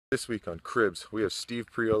This week on Cribs, we have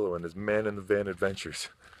Steve Priolo and his Man in the Van adventures.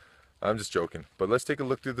 I'm just joking, but let's take a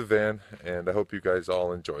look through the van, and I hope you guys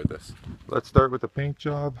all enjoy this. Let's start with a paint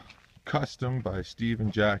job, custom by Steve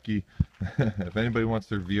and Jackie. If anybody wants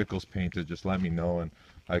their vehicles painted, just let me know and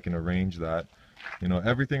I can arrange that. You know,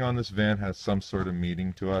 everything on this van has some sort of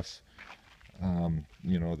meaning to us.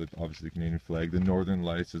 You know, obviously the Canadian flag. The Northern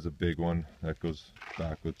Lights is a big one that goes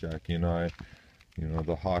back with Jackie and I. You know,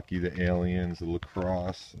 the hockey, the aliens, the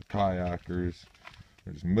lacrosse, the kayakers.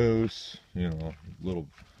 There's moose, you know, little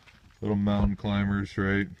mountain climbers,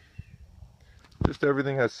 right? Just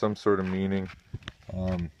everything has some sort of meaning.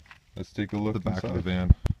 Let's take a look at the back of the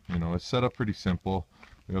van. You know, it's set up pretty simple.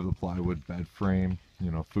 We have the plywood bed frame,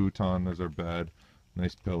 you know, futon as our bed,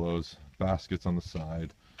 nice pillows, baskets on the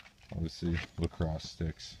side, obviously lacrosse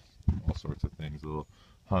sticks, all sorts of things, little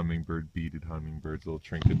hummingbird, beaded hummingbirds, little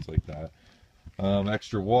trinkets like that.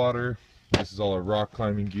 Extra water. This is all our rock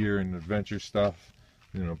climbing gear and adventure stuff.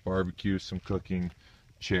 You know, barbecue, some cooking,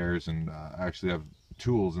 chairs, and actually have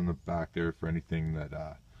tools in the back there for anything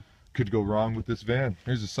that could go wrong with this van.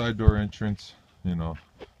 Here's a side door entrance. You know,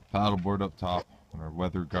 paddleboard up top, and our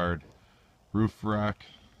weather guard, roof rack.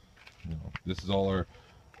 You know, this is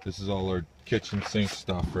all our kitchen sink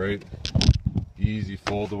stuff, right? Easy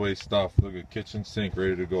fold away stuff. Look at kitchen sink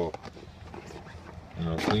ready to go. You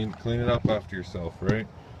know, clean it up after yourself, right?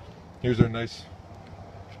 Here's our nice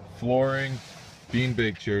flooring.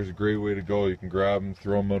 Beanbag chairs, a great way to go. You can grab them,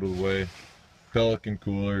 throw them out of the way. Pelican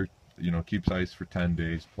cooler, you know, keeps ice for 10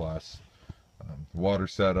 days plus. Water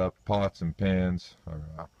setup, pots and pans,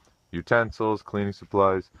 utensils, cleaning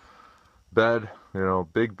supplies. Bed, you know,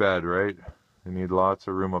 big bed, right? You need lots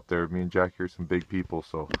of room up there. Me and Jackie are some big people,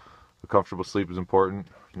 so a comfortable sleep is important.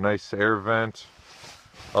 Nice air vent.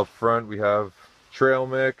 Up front we have trail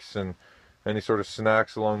mix and any sort of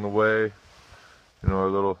snacks along the way. You know, our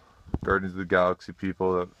little Guardians of the Galaxy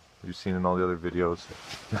people that you've seen in all the other videos.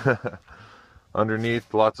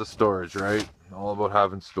 Underneath, lots of storage, right? All about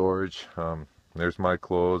having storage. There's my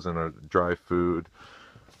clothes and our dry food.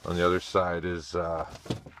 On the other side is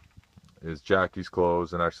Jackie's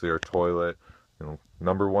clothes and actually our toilet. You know,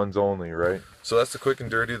 number ones only, right? So that's the quick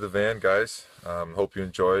and dirty of the van, guys. Hope you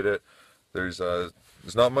enjoyed it.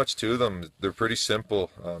 There's not much to them. They're pretty simple.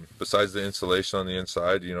 Besides the insulation on the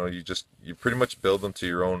inside, you know, you pretty much build them to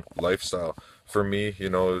your own lifestyle. For me, you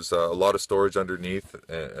know, it was a lot of storage underneath,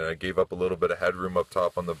 and I gave up a little bit of headroom up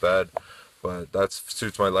top on the bed. But that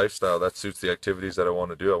suits my lifestyle. That suits the activities that I want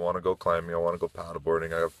to do. I want to go climbing. I want to go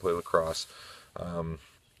paddleboarding. I have to play lacrosse.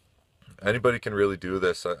 Anybody can really do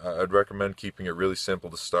this. I'd recommend keeping it really simple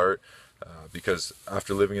to start. Because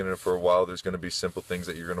after living in it for a while, there's going to be simple things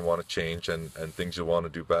that you're going to want to change and things you'll want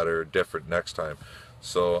to do better or different next time.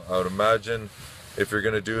 So I would imagine if you're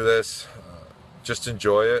going to do this, just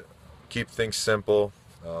enjoy it. Keep things simple.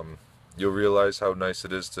 You'll realize how nice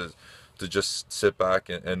it is to just sit back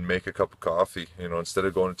and make a cup of coffee. You know, instead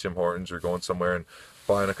of going to Tim Hortons or going somewhere and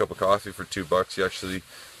buying a cup of coffee for $2, you actually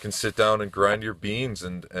can sit down and grind your beans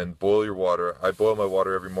and boil your water. I boil my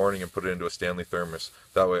water every morning and put it into a Stanley thermos.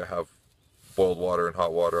 That way I have boiled water and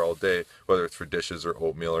hot water all day, whether it's for dishes or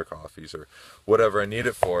oatmeal or coffees or whatever I need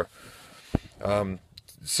it for.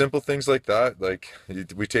 Simple things like that, like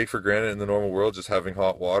we take for granted in the normal world, just having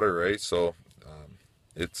hot water, right? So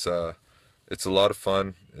it's a lot of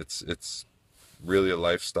fun. It's really a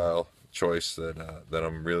lifestyle choice that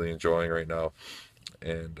I'm really enjoying right now,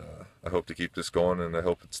 and I hope to keep this going, and I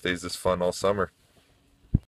hope it stays this fun all summer.